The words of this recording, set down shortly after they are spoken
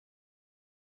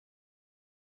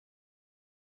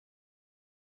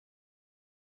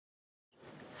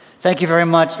Thank you very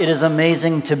much. It is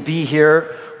amazing to be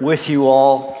here with you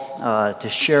all to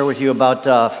share with you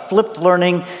about flipped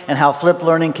learning and how flipped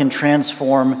learning can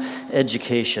transform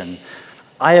education.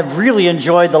 I have really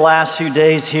enjoyed the last few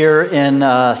days here in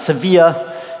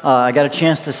Sevilla. I got a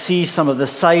chance to see some of the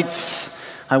sights.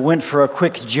 I went for a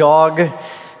quick jog.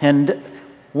 And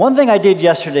one thing I did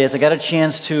yesterday is I got a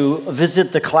chance to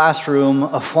visit the classroom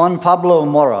of Juan Pablo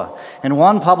Mora. And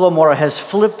Juan Pablo Mora has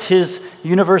flipped his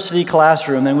university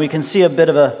classroom, and we can see a bit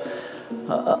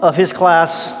of his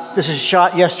class. This is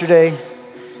shot yesterday.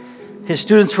 His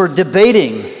students were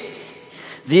debating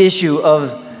the issue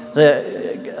of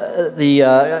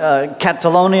the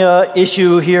Catalonia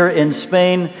issue here in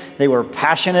Spain. They were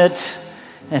passionate,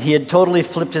 and he had totally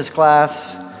flipped his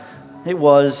class. It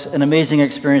was an amazing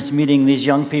experience meeting these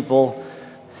young people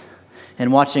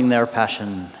and watching their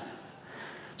passion.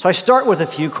 So I start with a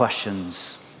few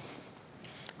questions.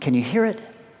 Can you hear it?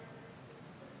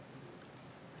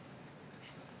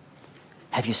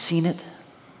 Have you seen it?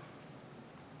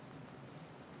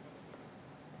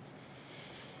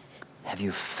 Have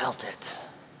you felt it?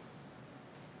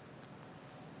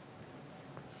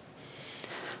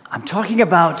 I'm talking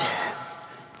about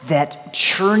that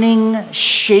churning,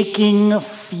 shaking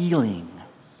feeling,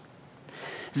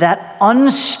 that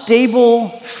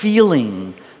unstable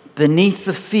feeling beneath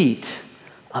the feet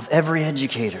of every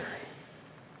educator.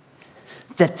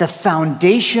 That the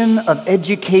foundation of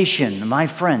education, my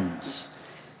friends,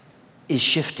 is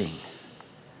shifting.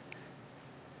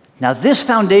 Now, this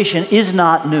foundation is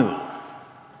not new.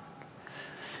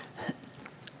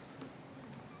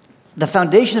 The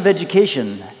foundation of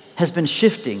education has been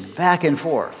shifting back and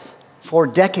forth for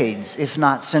decades, if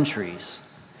not centuries.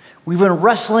 We've been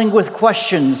wrestling with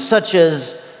questions such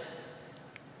as,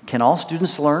 can all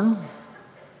students learn?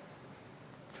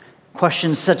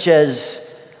 Questions such as,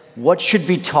 what should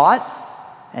be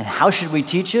taught and how should we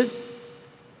teach it?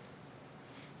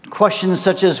 Questions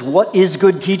such as, what is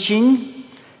good teaching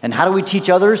and how do we teach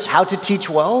others how to teach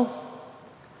well?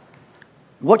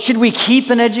 What should we keep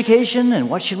in education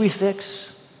and what should we fix?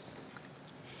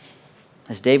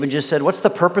 As David just said, what's the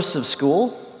purpose of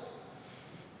school?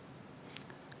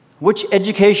 Which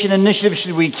education initiative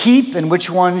should we keep and which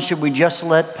one should we just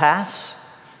let pass?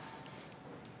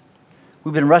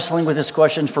 We've been wrestling with this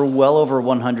question for well over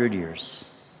 100 years.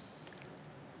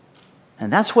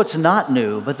 And that's what's not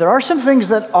new, but there are some things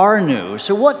that are new.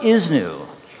 So what is new?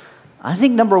 I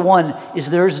think number one is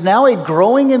there's now a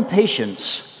growing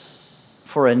impatience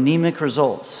for anemic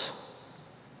results.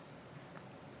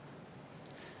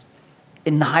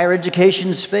 In the higher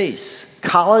education space,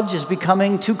 college is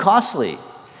becoming too costly.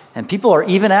 And people are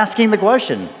even asking the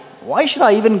question, why should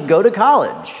I even go to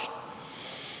college?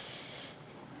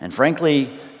 And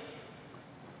frankly,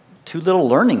 too little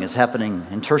learning is happening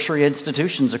in tertiary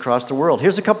institutions across the world.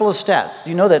 Here's a couple of stats.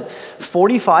 Do you know that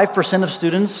 45% of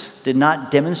students did not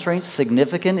demonstrate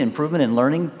significant improvement in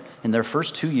learning in their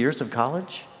first 2 years of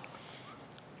college?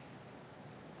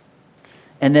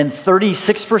 And then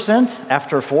 36%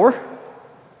 after 4?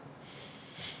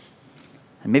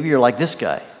 And maybe you're like this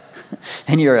guy,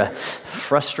 and you're a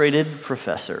frustrated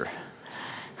professor.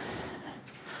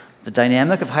 The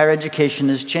dynamic of higher education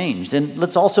has changed. And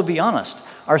let's also be honest,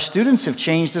 our students have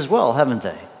changed as well, haven't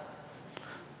they?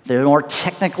 They're more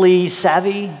technically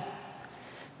savvy.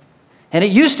 And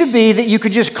it used to be that you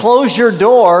could just close your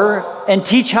door and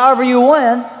teach however you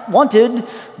wanted,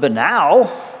 but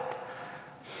now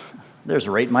there's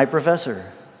Rate My Professor.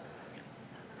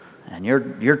 And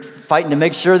you're fighting to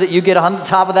make sure that you get on the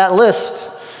top of that list.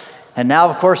 And now,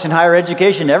 of course, in higher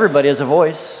education, everybody has a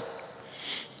voice.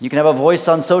 You can have a voice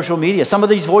on social media. Some of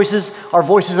these voices are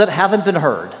voices that haven't been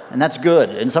heard, and that's good.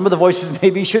 And some of the voices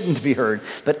maybe shouldn't be heard,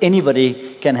 but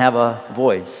anybody can have a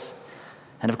voice.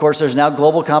 And of course, there's now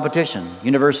global competition.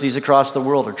 Universities across the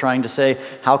world are trying to say,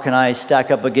 how can I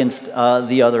stack up against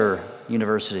the other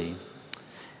university?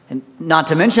 And not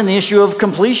to mention the issue of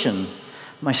completion.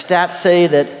 My stats say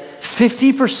that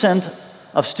 50%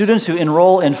 of students who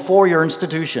enroll in four-year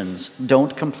institutions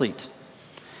don't complete,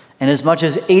 and as much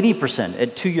as 80%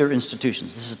 at two-year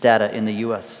institutions. This is data in the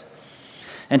US.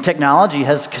 And technology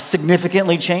has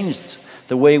significantly changed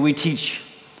the way we teach.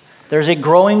 There's a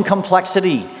growing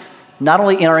complexity, not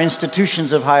only in our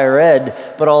institutions of higher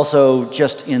ed, but also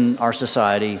just in our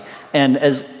society. And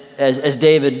as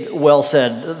David well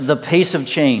said, the pace of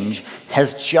change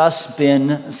has just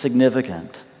been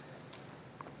significant.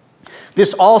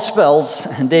 This all spells,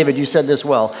 and David, you said this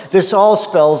well, this all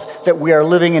spells that we are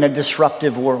living in a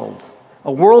disruptive world.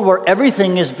 A world where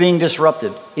everything is being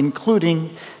disrupted,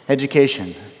 including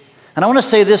education. And I want to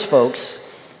say this, folks.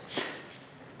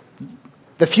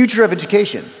 The future of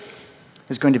education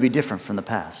is going to be different from the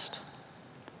past.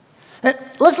 And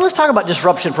let's talk about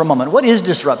disruption for a moment. What is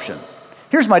disruption?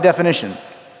 Here's my definition.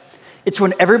 It's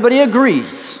when everybody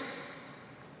agrees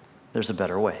there's a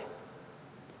better way.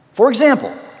 For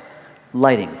example,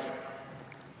 lighting.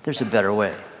 There's a better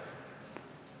way.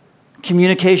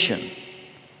 Communication.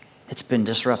 It's been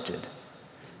disrupted.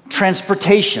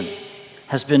 Transportation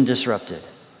has been disrupted.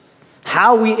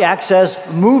 How we access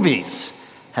movies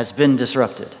has been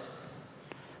disrupted.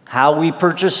 How we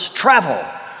purchase travel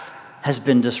has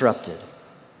been disrupted.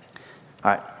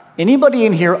 All right, anybody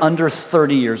in here under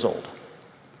 30 years old?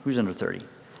 Who's under 30?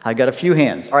 I got a few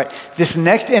hands. All right, this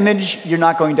next image you're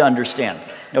not going to understand.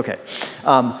 Okay,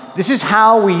 this is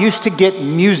how we used to get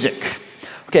music.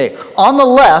 Okay, on the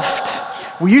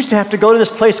left, we used to have to go to this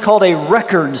place called a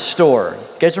record store.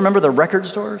 You guys remember the record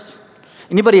stores?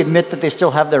 Anybody admit that they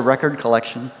still have their record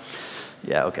collection?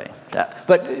 Yeah, okay.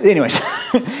 But anyways,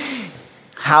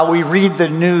 how we read the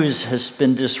news has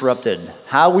been disrupted.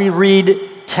 How we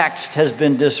read text has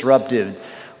been disrupted.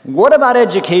 What about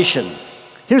education?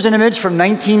 Here's an image from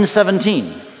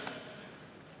 1917.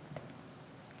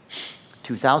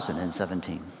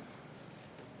 2017.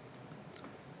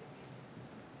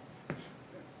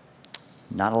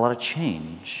 Not a lot of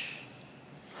change.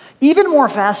 Even more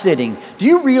fascinating, do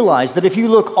you realize that if you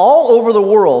look all over the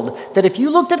world, that if you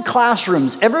looked at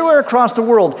classrooms everywhere across the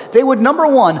world, they would, number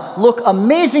one, look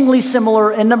amazingly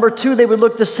similar, and number two, they would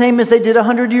look the same as they did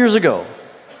 100 years ago?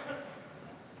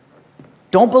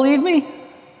 Don't believe me?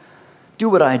 Do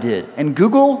what I did and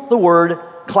Google the word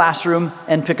classroom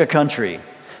and pick a country.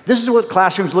 This is what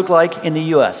classrooms look like in the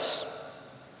US,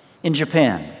 in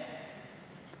Japan,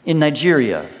 in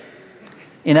Nigeria,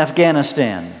 in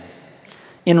Afghanistan,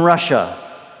 in Russia,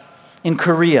 in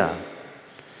Korea,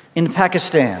 in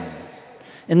Pakistan,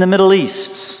 in the Middle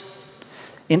East,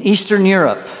 in Eastern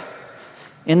Europe,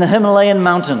 in the Himalayan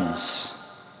mountains,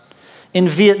 in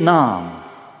Vietnam,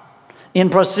 in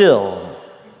Brazil,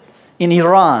 in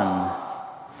Iran,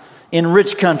 in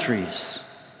rich countries,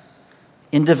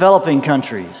 in developing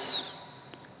countries,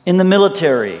 in the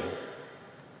military,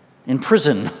 in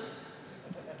prison,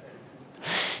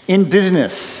 in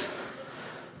business,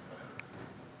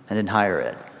 and in higher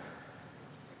ed.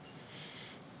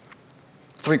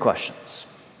 3 questions.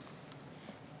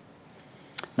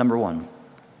 Number 1,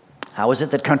 how is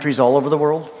it that countries all over the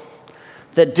world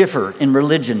that differ in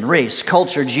religion, race,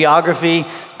 culture, geography,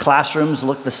 classrooms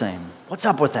look the same? What's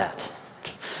up with that?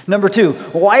 Number 2,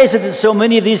 why is it that so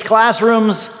many of these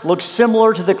classrooms look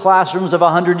similar to the classrooms of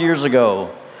 100 years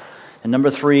ago? And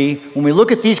number 3, when we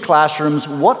look at these classrooms,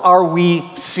 what are we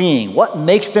seeing? What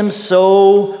makes them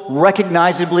so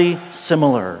recognizably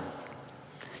similar?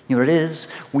 You know what it is?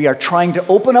 We are trying to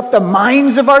open up the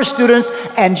minds of our students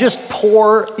and just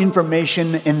pour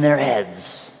information in their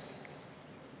heads.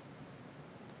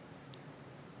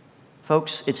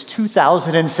 Folks, it's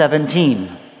 2017.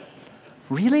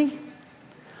 Really?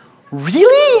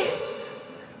 Really?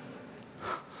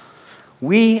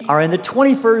 We are in the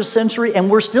 21st century and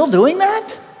we're still doing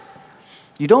that?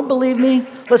 You don't believe me?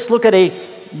 Let's look at a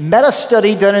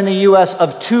meta-study done in the US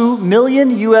of 2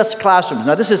 million US classrooms.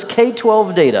 Now this is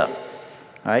K-12 data.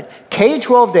 All right?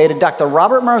 K-12 data, Dr.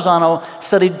 Robert Marzano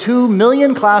studied 2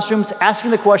 million classrooms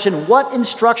asking the question, what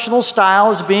instructional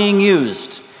style is being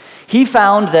used? He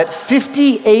found that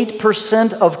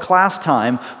 58% of class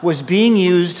time was being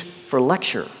used for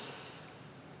lecture.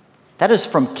 That is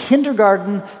from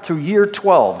kindergarten through year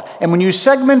 12. And when you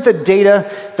segment the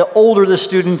data, the older the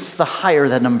students, the higher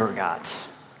that number got.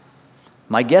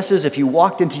 My guess is if you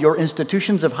walked into your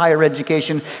institutions of higher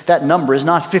education, that number is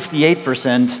not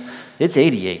 58%, it's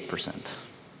 88%.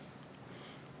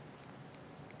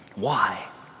 Why?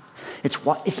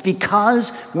 It's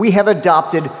because we have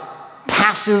adopted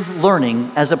passive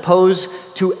learning as opposed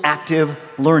to active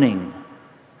learning.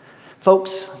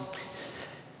 Folks,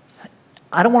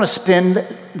 I don't want to spend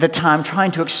the time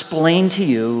trying to explain to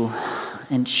you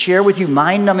and share with you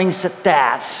mind-numbing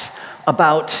stats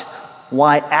about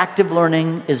why active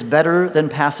learning is better than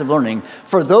passive learning.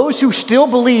 For those who still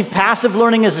believe passive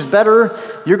learning is better,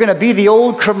 you're going to be the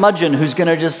old curmudgeon who's going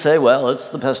to just say, well, it's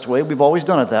the best way. We've always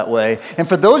done it that way. And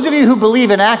for those of you who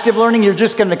believe in active learning, you're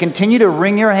just going to continue to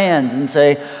wring your hands and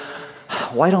say,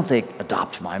 why don't they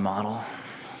adopt my model?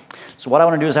 So what I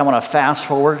want to do is I want to fast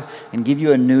forward and give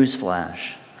you a news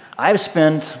flash. I've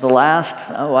spent the last,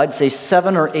 I'd say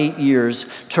 7 or 8 years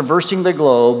traversing the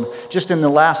globe, just in the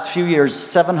last few years,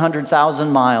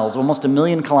 700,000 miles, almost 1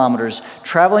 million kilometers,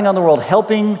 traveling on the world,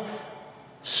 helping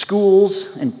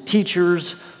schools and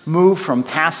teachers move from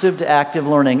passive to active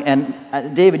learning.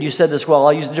 And David, you said this well,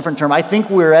 I'll use a different term. I think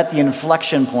we're at the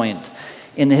inflection point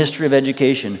in the history of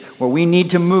education where we need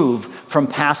to move from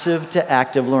passive to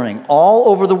active learning. All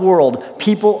over the world,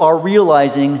 people are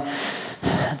realizing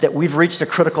that we've reached a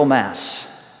critical mass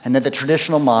and that the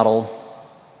traditional model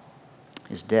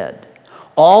is dead.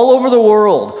 All over the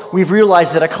world, we've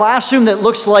realized that a classroom that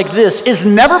looks like this is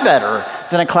never better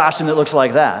than a classroom that looks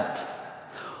like that.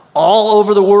 All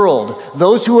over the world,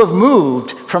 those who have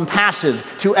moved from passive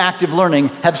to active learning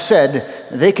have said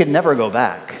they could never go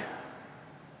back.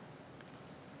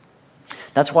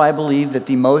 That's why I believe that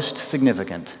the most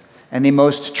significant and the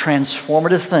most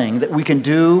transformative thing that we can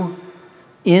do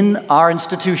in our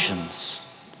institutions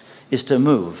is to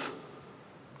move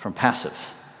from passive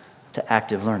to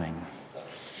active learning.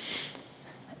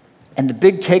 And the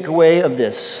big takeaway of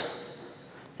this,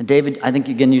 and David, I think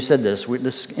again you said this,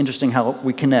 this is interesting how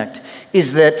we connect,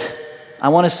 is that I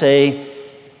want to say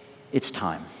it's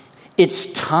time. It's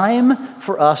time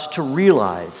for us to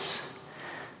realize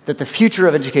that the future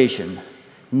of education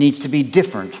needs to be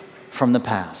different from the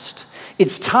past.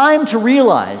 It's time to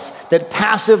realize that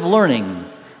passive learning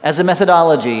as a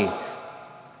methodology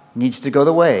needs to go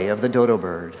the way of the dodo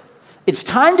bird. It's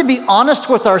time to be honest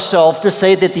with ourselves to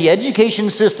say that the education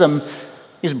system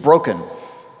is broken.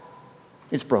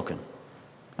 It's broken.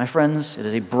 My friends, it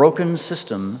is a broken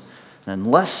system, and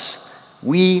unless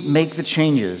we make the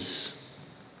changes,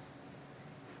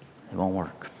 it won't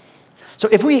work. So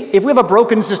if we have a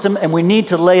broken system and we need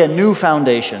to lay a new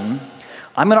foundation,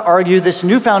 I'm going to argue this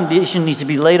new foundation needs to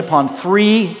be laid upon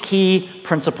 3 key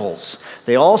principles.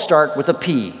 They all start with a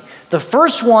P. The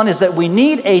first one is that we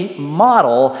need a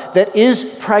model that is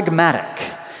pragmatic.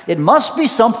 It must be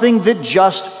something that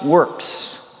just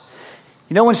works.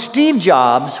 You know, when Steve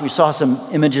Jobs, we saw some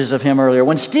images of him earlier,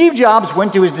 when Steve Jobs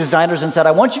went to his designers and said,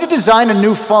 I want you to design a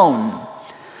new phone.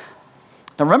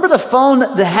 Now remember, the phone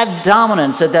that had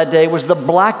dominance at that day was the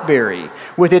BlackBerry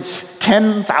with its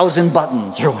 10,000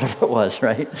 buttons or whatever it was,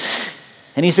 right?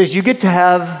 And he says, you get to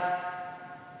have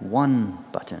one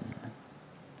button.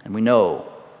 And we know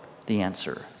the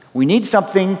answer. We need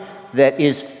something that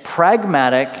is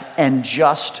pragmatic and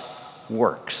just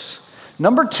works.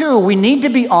 Number 2, we need to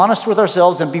be honest with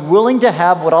ourselves and be willing to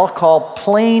have what I'll call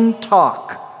plain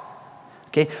talk.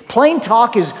 Okay? Plain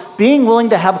talk is being willing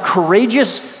to have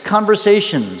courageous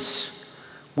conversations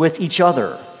with each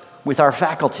other, with our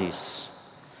faculties.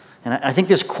 And I think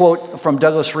this quote from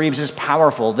Douglas Reeves is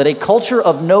powerful, that a culture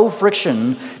of no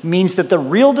friction means that the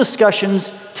real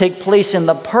discussions take place in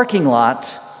the parking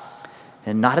lot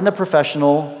and not in the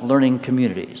professional learning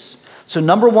communities. So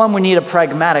number 1, we need a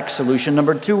pragmatic solution.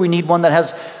 Number 2, we need one that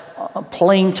has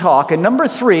plain talk. And number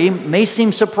 3, may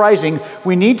seem surprising,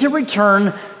 we need to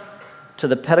return to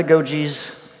the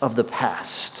pedagogies of the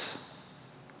past.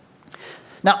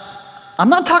 Now, I'm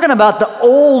not talking about the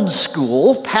old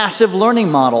school passive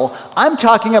learning model. I'm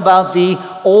talking about the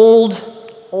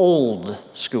old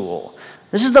school.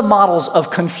 This is the models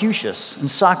of Confucius and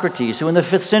Socrates, who in the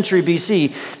 5th century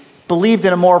BC believed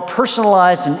in a more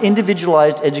personalized and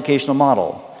individualized educational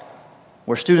model,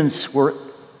 where students were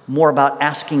more about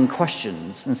asking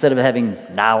questions instead of having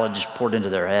knowledge poured into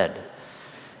their head.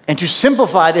 And to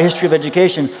simplify the history of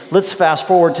education, let's fast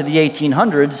forward to the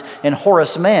 1800s and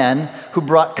Horace Mann, who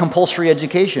brought compulsory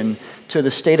education to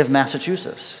the state of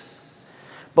Massachusetts.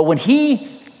 But when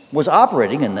he was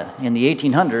operating in the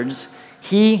 1800s,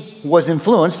 he was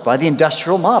influenced by the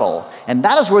industrial model. And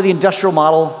that is where the industrial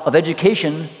model of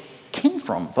education came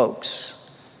from, folks.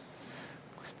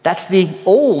 That's the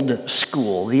old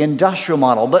school, the industrial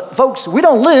model. But folks, we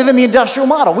don't live in the industrial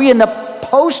model. We in the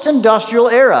post-industrial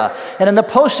era. And in the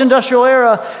post-industrial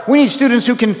era, we need students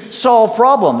who can solve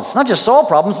problems. Not just solve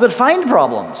problems, but find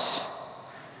problems.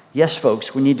 Yes,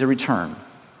 folks, we need to return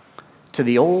to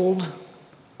the old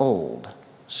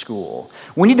school.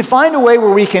 We need to find a way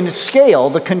where we can scale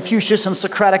the Confucius and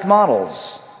Socratic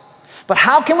models. But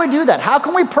how can we do that? How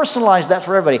can we personalize that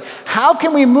for everybody? How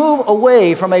can we move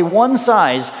away from a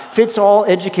one-size-fits-all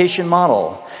education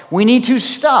model? We need to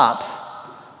stop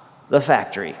the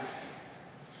factory.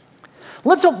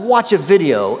 Let's watch a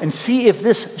video and see if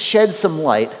this sheds some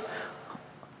light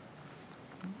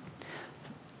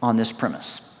on this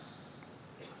premise.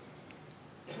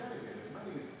 As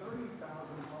many as 30,000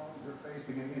 homes are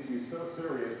facing an issue so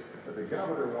serious that the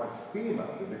governor wants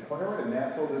FEMA to declare it a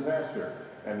natural disaster,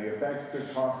 and the effects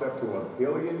could cost up to $1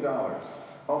 billion.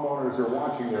 Homeowners are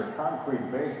watching their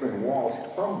concrete basement walls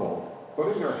crumble,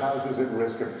 putting their houses at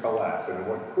risk of collapse, and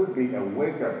what could be a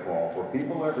wake-up call for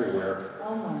people everywhere.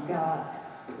 Oh my God.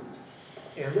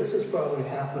 And this has probably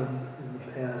happened in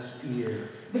the past year.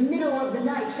 The middle of the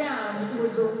night sounds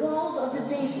was the walls of the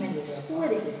basement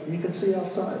splitting. You can see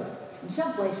outside. In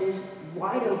some places,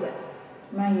 wide open.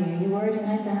 Maggie, are you worried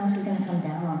tonight the house is going to come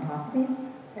down on top of you?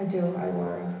 I do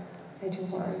worry. I do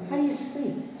worry. How do you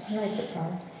sleep? Some nights it's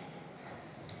hard.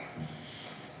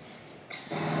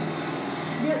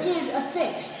 There is a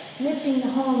fix, lifting the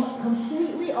home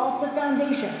completely off the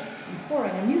foundation and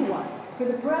pouring a new one. For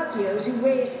the Bracchios who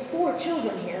raised 4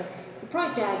 children here, the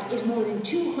price tag is more than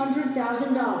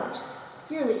 $200,000,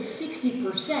 nearly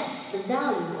 60% the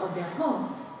value of their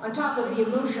home. On top of the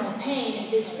emotional pain,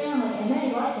 this family and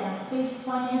many like them face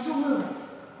financial ruin,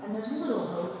 and there's little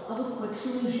hope of a quick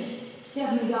solution.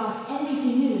 Stephanie Goss,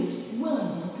 NBC News,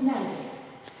 Wellington, Connecticut.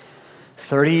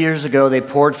 30 years ago, they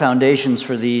poured foundations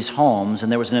for these homes,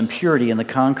 and there was an impurity in the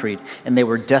concrete, and they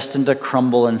were destined to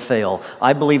crumble and fail.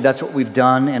 I believe that's what we've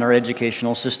done in our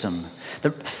educational system.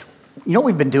 You know what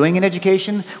we've been doing in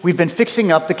education? We've been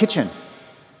fixing up the kitchen.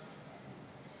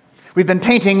 We've been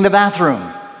painting the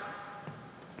bathroom.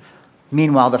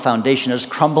 Meanwhile, the foundation is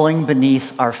crumbling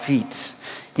beneath our feet.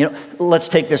 You know, let's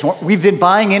take this one. We've been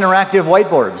buying interactive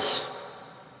whiteboards,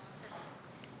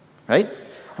 right?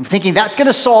 I'm thinking that's going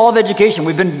to solve education.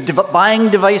 We've been buying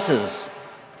devices.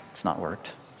 It's not worked.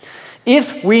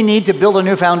 If we need to build a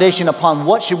new foundation, upon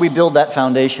what should we build that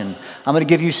foundation? I'm going to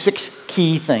give you 6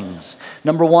 key things.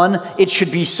 Number 1, it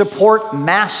should be support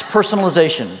mass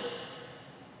personalization.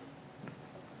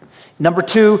 Number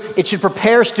 2, it should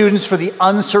prepare students for the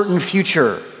uncertain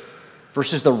future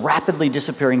versus the rapidly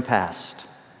disappearing past.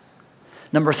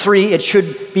 Number 3, it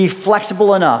should be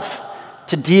flexible enough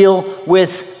to deal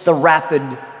with the rapid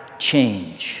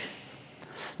change.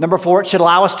 Number 4, it should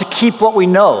allow us to keep what we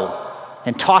know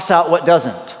and toss out what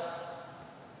doesn't.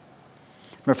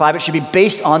 Number 5, it should be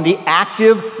based on the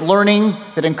active learning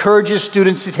that encourages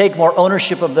students to take more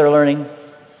ownership of their learning.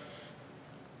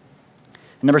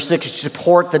 Number 6, it should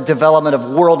support the development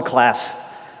of world-class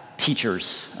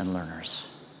teachers and learners.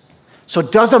 So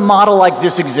does a model like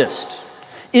this exist?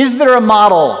 Is there a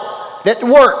model that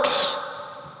works?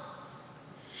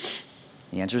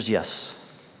 The answer is yes.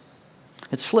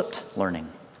 It's flipped learning.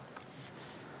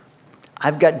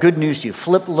 I've got good news to you.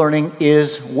 Flipped learning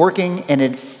is working, and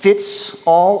it fits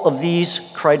all of these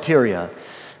criteria.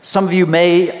 Some of you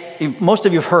most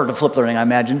of you have heard of flipped learning, I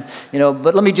imagine,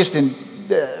 but let me just in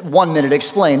 1 minute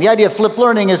explain. The idea of flipped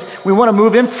learning is we want to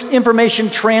move information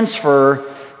transfer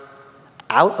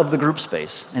out of the group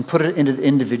space and put it into the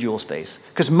individual space.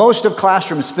 Because most of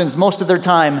classrooms spends most of their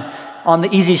time on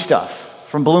the easy stuff,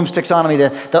 from Bloom's taxonomy,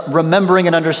 the remembering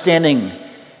and understanding,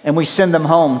 and we send them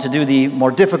home to do the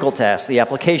more difficult tasks, the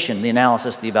application, the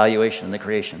analysis, the evaluation, and the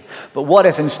creation. But what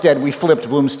if instead we flipped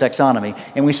Bloom's taxonomy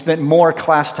and we spent more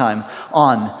class time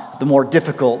on the more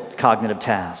difficult cognitive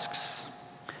tasks?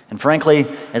 And frankly,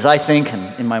 as I think,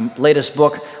 and in my latest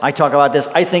book, I talk about this,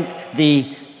 I think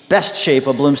the best shape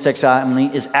of Bloom's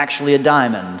taxonomy is actually a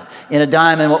diamond. In a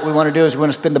diamond, what we want to do is we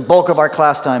want to spend the bulk of our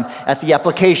class time at the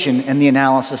application and the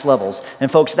analysis levels.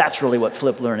 And folks, that's really what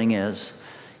flipped learning is.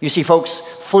 You see, folks,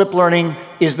 flipped learning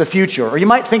is the future. Or you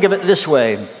might think of it this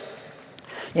way.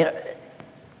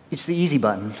 It's the easy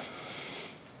button.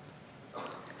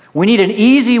 We need an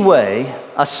easy way,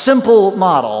 a simple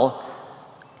model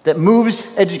that moves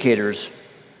educators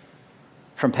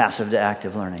from passive to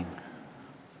active learning.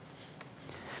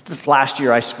 This last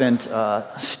year I spent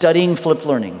studying flipped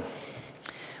learning.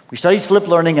 We studied flipped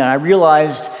learning, and I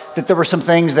realized that there were some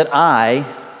things that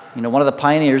one of the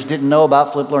pioneers, didn't know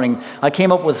about flipped learning. I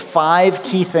came up with 5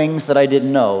 key things that I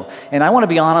didn't know. And I want to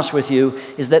be honest with you,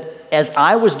 is that as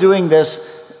I was doing this,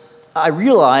 I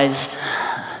realized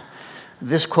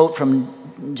this quote from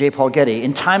J. Paul Getty: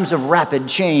 "In times of rapid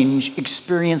change,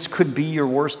 experience could be your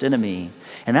worst enemy."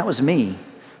 And that was me.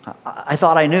 I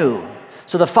thought I knew.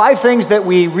 So the 5 things that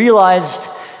we realized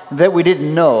that we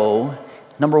didn't know,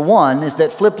 number 1 is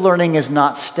that flipped learning is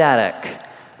not static.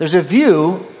 There's a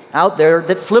view out there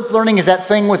that flipped learning is that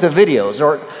thing with the videos,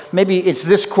 or maybe it's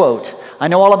this quote: "I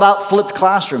know all about flipped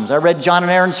classrooms. I read John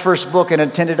and Aaron's first book and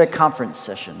attended a conference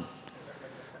session."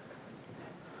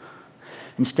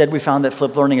 Instead, we found that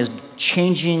flipped learning is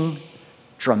changing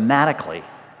dramatically.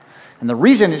 And the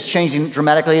reason it's changing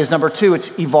dramatically is, number 2, it's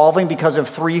evolving because of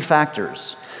 3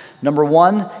 factors. Number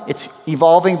 1, it's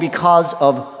evolving because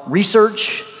of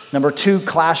research. Number 2,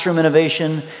 classroom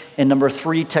innovation. And number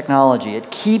 3, technology. It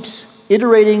keeps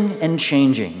iterating and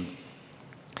changing.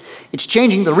 It's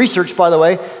changing. The research, by the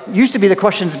way, used to be the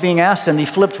questions being asked in the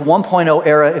flipped 1.0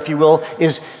 era, if you will,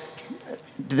 is,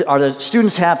 are the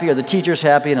students happy, are the teachers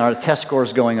happy, and are the test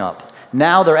scores going up?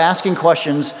 Now they're asking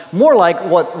questions more like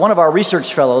what one of our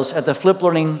research fellows at the Flipped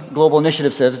Learning Global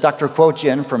Initiative says, Dr. Kuo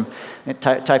Jin from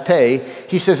Taipei.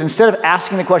 He says, instead of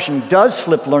asking the question, does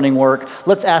flipped learning work,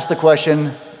 let's ask the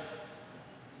question,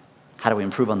 how do we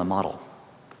improve on the model?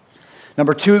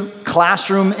 Number 2,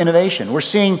 classroom innovation. We're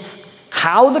seeing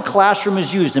how the classroom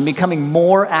is used and becoming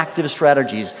more active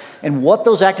strategies, and what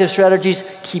those active strategies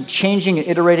keep changing and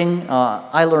iterating.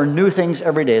 I learn new things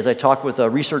every day as I talk with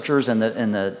researchers and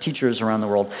the teachers around the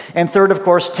world. And third, of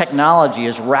course, technology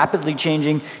is rapidly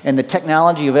changing, and the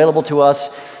technology available to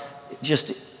us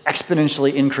just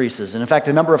exponentially increases. And in fact,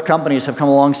 a number of companies have come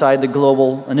alongside the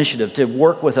global initiative to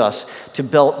work with us to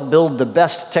build the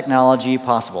best technology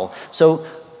possible. So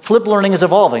flipped learning is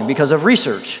evolving because of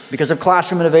research, because of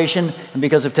classroom innovation, and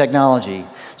because of technology.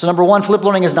 So number 1, flipped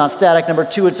learning is not static. Number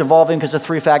 2, it's evolving because of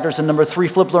 3 factors. And number 3,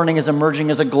 flipped learning is emerging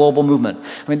as a global movement.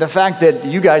 I mean, the fact that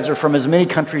you guys are from as many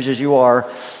countries as you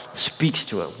are speaks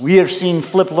to it. We have seen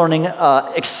flipped learning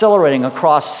accelerating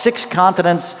across 6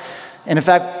 continents. And in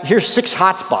fact, here's 6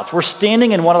 hotspots. We're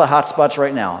standing in one of the hotspots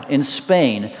right now. In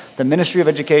Spain, the Ministry of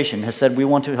Education has said we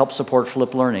want to help support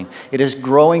flipped learning. It is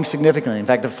growing significantly. In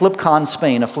fact, the FlipCon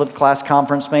Spain, a flipped class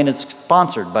conference Spain, is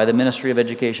sponsored by the Ministry of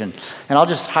Education. And I'll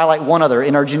just highlight one other.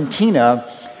 In Argentina,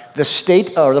 the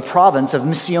state or the province of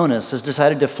Misiones has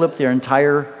decided to flip their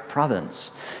entire province.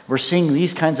 We're seeing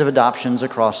these kinds of adoptions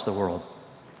across the world.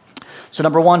 So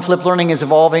number 1, flipped learning is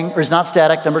evolving, or is not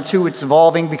static. Number 2, it's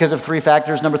evolving because of 3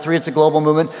 factors. Number 3, it's a global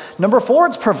movement. Number 4,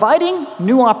 it's providing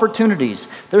new opportunities.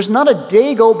 There's not a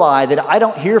day go by that I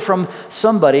don't hear from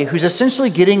somebody who's essentially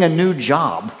getting a new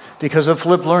job because of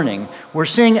flipped learning. We're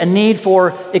seeing a need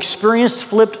for experienced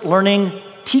flipped learning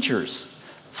teachers,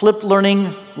 flipped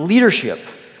learning leadership,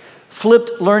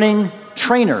 flipped learning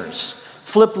trainers,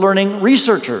 flipped learning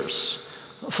researchers,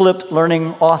 flipped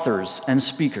learning authors and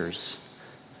speakers.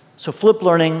 So flipped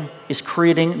learning is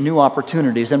creating new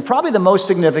opportunities. And probably the most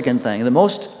significant thing, the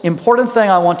most important thing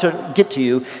I want to get to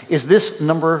you is this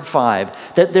number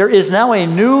 5, that there is now a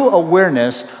new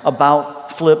awareness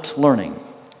about flipped learning.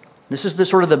 This is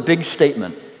sort of the big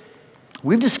statement.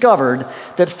 We've discovered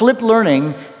that flipped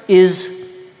learning is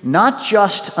not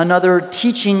just another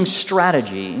teaching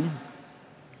strategy,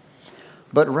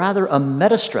 but rather a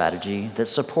meta strategy that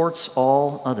supports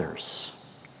all others.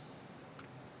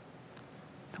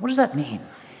 What does that mean?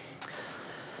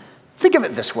 Think of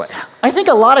it this way. I think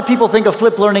a lot of people think of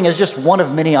flipped learning as just one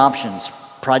of many options.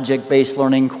 Project-based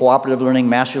learning, cooperative learning,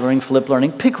 mastery learning, flipped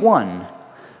learning. Pick one.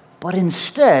 But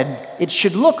instead, it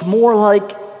should look more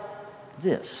like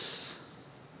this,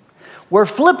 where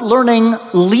flipped learning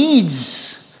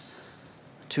leads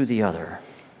to the other.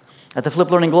 At the Flipped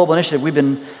Learning Global Initiative, we've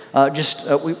been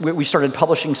we started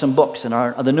publishing some books, and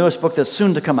the newest book that's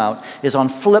soon to come out is on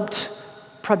flipped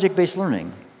project-based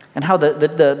learning. And how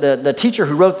the teacher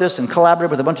who wrote this and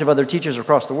collaborated with a bunch of other teachers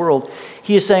across the world,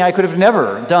 he is saying, I could have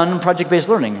never done project-based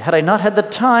learning had I not had the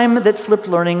time that flipped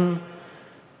learning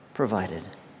provided.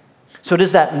 So it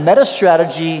is that meta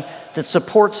strategy that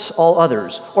supports all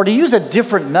others. Or to use a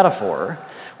different metaphor,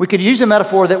 we could use a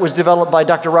metaphor that was developed by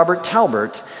Dr. Robert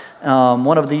Talbert,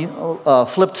 one of the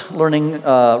flipped learning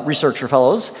researcher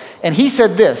fellows, and he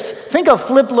said this: think of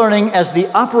flipped learning as the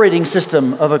operating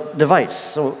system of a device.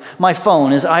 So my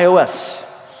phone is iOS.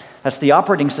 That's the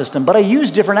operating system, but I use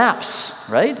different apps,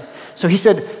 right? So he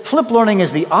said, flipped learning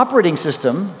is the operating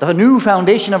system, the new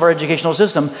foundation of our educational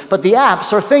system, but the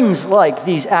apps are things like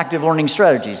these active learning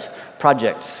strategies,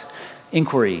 projects,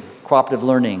 inquiry, cooperative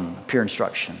learning, peer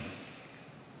instruction.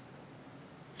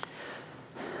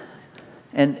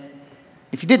 And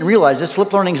if you didn't realize this,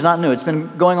 flipped learning is not new. It's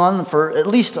been going on for at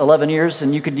least 11 years,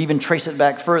 and you could even trace it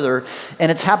back further.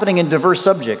 And it's happening in diverse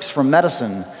subjects, from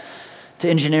medicine to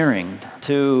engineering,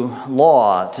 to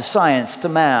law, to science, to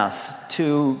math,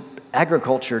 to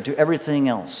agriculture, to everything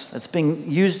else. It's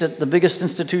being used at the biggest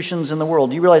institutions in the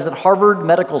world. You realize that Harvard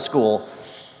Medical School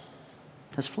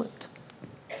has flipped.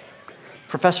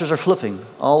 Professors are flipping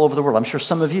all over the world. I'm sure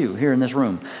some of you here in this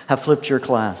room have flipped your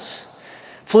class.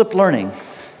 Flipped learning,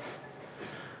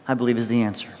 I believe, is the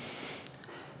answer.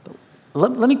 But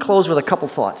let me close with a couple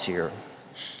thoughts here.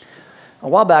 A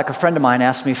while back, a friend of mine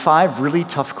asked me 5 really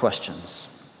tough questions.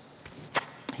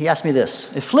 He asked me this: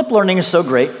 if flipped learning is so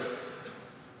great,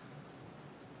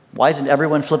 why isn't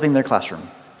everyone flipping their classroom?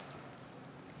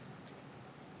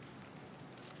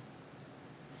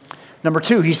 Number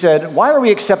 2, he said, why are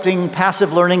we accepting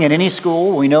passive learning in any school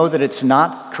when we know that it's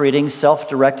not creating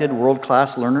self-directed,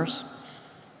 world-class learners?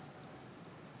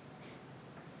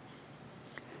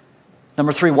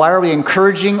 Number 3, why are we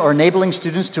encouraging or enabling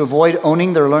students to avoid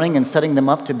owning their learning and setting them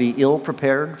up to be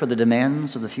ill-prepared for the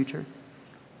demands of the future?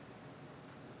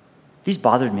 These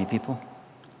bothered me, people.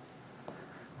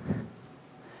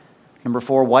 Number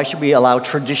 4, why should we allow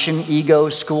tradition, ego,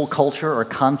 school culture, or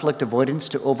conflict avoidance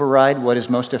to override what is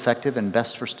most effective and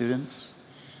best for students?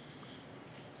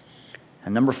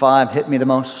 And number 5 hit me the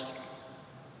most.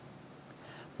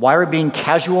 Why are we being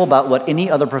casual about what any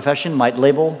other profession might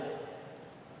label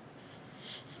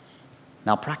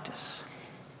malpractice?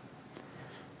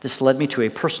 This led me to a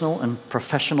personal and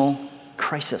professional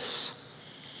crisis.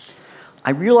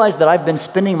 I realized that I've been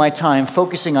spending my time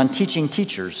focusing on teaching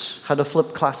teachers how to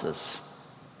flip classes,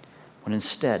 when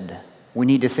instead we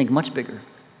need to think much bigger,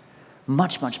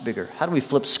 much, much bigger. How do we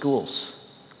flip schools?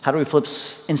 How do we flip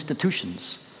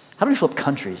institutions? How do we flip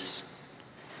countries?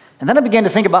 And then I began to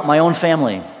think about my own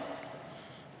family.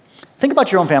 Think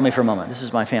about your own family for a moment. This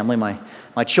is my family,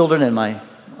 my children, and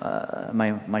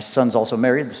my son's also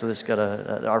married, so this got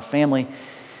our family.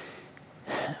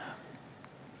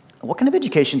 What kind of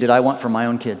education did I want for my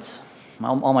own kids?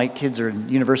 All my kids are in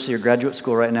university or graduate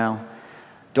school right now.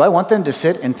 Do I want them to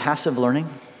sit in passive learning?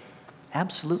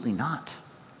 Absolutely not.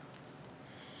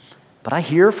 But I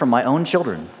hear from my own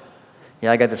children,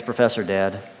 yeah, I got this professor,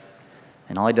 Dad,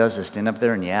 and all he does is stand up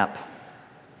there and yap.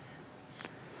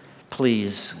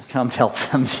 Please come help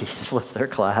them flip their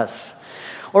class.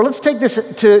 Or let's take this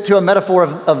to a metaphor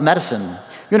of medicine.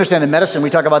 You understand, in medicine, we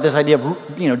talk about this idea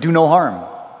of, do no harm.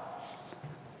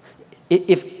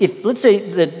 If let's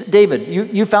say that, David,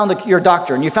 you're a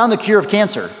doctor, and you found the cure of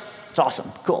cancer. It's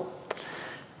awesome, cool.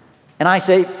 And I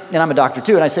say, and I'm a doctor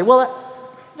too, and I say, well,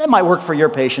 that might work for your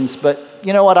patients, but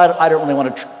you know what, I don't really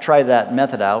want to try that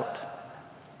method out.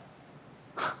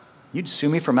 You'd sue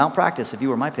me for malpractice if you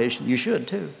were my patient. You should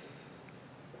too.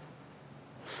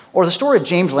 Or the story of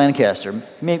James Lancaster. You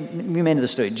may know the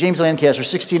story. James Lancaster,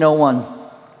 1601.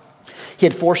 He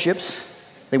had 4 ships.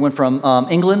 They went from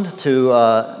England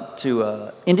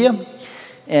to India.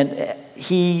 And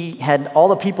he had all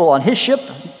the people on his ship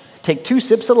take 2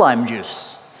 sips of lime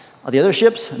juice. On the other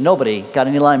ships, nobody got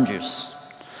any lime juice.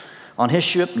 On his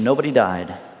ship, nobody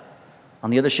died. On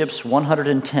the other ships,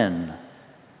 110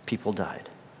 people died.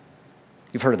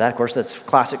 You've heard of that, of course. That's a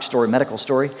classic story, medical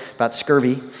story about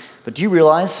scurvy. But do you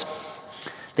realize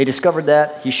they discovered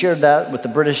that? He shared that with the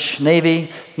British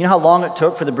Navy. You know how long it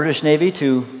took for the British Navy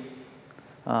to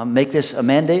make this a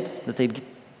mandate that they'd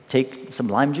take some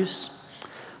lime juice?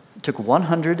 It took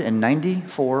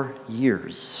 194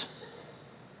 years.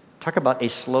 Talk about a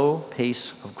slow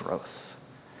pace of growth.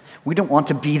 We don't want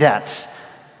to be that.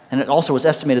 And it also was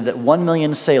estimated that 1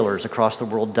 million sailors across the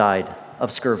world died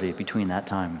of scurvy between that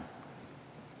time.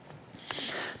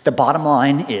 The bottom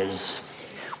line is,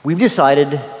 we've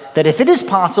decided that if it is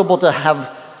possible to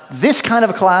have this kind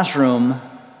of classroom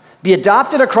be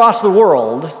adopted across the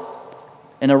world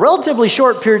in a relatively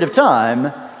short period of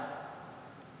time,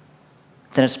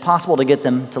 then it's possible to get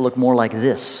them to look more like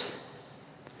this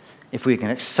if we can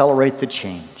accelerate the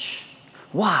change.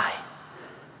 Why?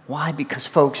 Why? Because,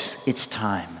 folks, it's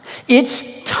time. It's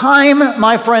time,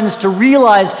 my friends, to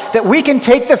realize that we can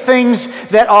take the things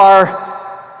that are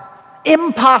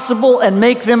impossible and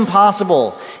make them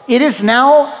possible. It is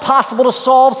now possible to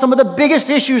solve some of the biggest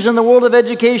issues in the world of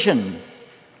education.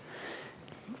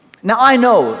 Now, I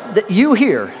know that you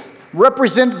here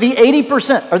represent the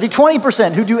 80% or the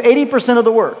 20% who do 80% of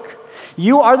the work.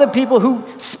 You are the people who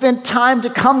spent time to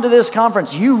come to this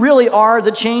conference. You really are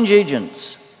the change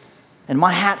agents. And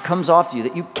my hat comes off to you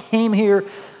that you came here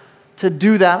to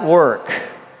do that work.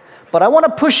 But I want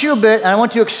to push you a bit, and I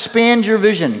want to expand your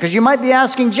vision, because you might be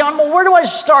asking, John, well, where do I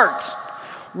start?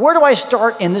 Where do I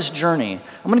start in this journey?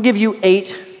 I'm going to give you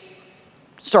 8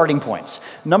 starting points.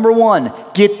 Number 1,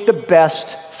 get the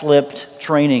best flipped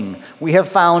training. We have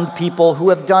found people who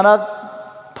have done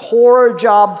a poor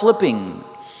job flipping.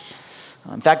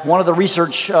 In fact, one of the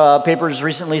research papers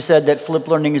recently said that flipped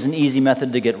learning is an easy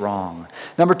method to get wrong.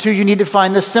 Number 2, you need to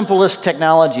find the simplest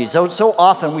technology. So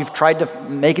often we've tried to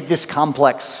make it this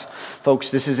complex.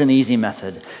 Folks, this is an easy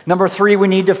method. Number 3, we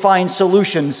need to find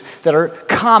solutions that are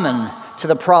common to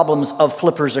the problems of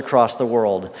flippers across the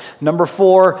world. Number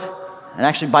 4, and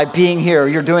actually by being here,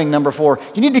 you're doing number 4,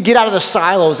 you need to get out of the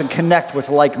silos and connect with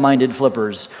like-minded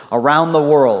flippers around the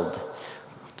world.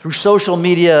 Through social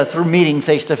media, through meeting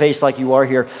face-to-face like you are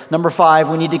here. Number 5,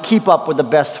 we need to keep up with the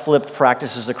best flipped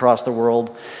practices across the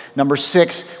world. Number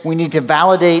 6, we need to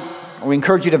validate, or we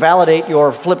encourage you to validate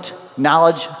your flipped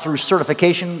knowledge through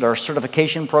certification. There are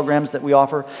certification programs that we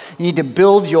offer. You need to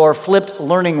build your flipped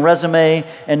learning resume.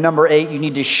 And number 8, you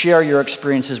need to share your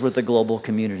experiences with the global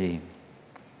community.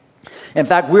 In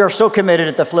fact, we are so committed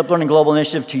at the Flipped Learning Global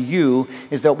Initiative to you,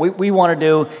 is that what we want to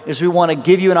do is we want to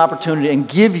give you an opportunity and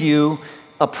give you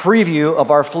a preview of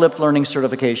our Flipped Learning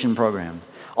Certification Program.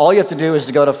 All you have to do is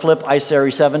to go to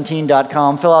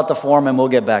flip-ICERI2017.com, fill out the form, and we'll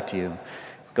get back to you.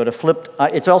 Go to flipped.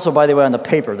 It's also, by the way, on the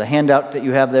paper, the handout that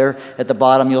you have there at the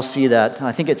bottom, you'll see that.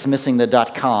 I think it's missing the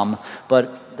 .com,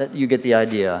 but you get the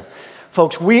idea.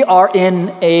 Folks, we are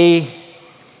in a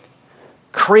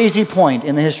crazy point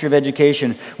in the history of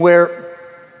education where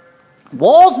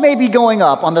walls may be going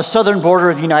up on the southern border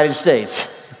of the United States,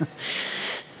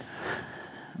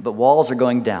 but walls are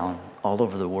going down all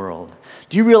over the world.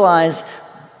 Do you realize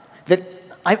that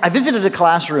I visited a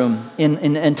classroom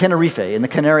in Tenerife, in the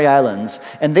Canary Islands,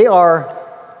 and they are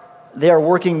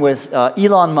working with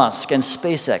Elon Musk and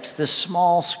SpaceX, this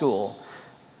small school,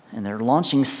 and they're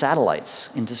launching satellites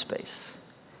into space.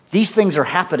 These things are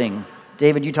happening.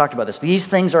 David, you talked about this. These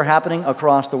things are happening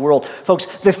across the world. Folks,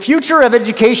 the future of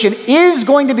education is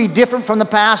going to be different from the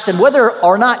past, and whether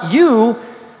or not you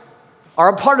are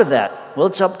a part of that, well,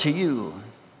 it's up to you.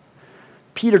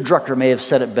 Peter Drucker may have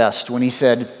said it best when he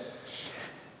said,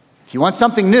 if you want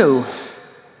something new,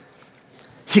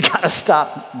 you got to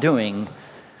stop doing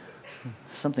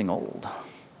something old.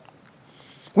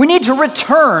 We need to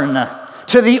return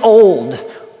to the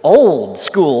old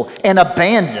school and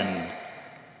abandon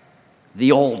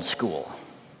the old school.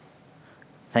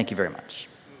 Thank you very much.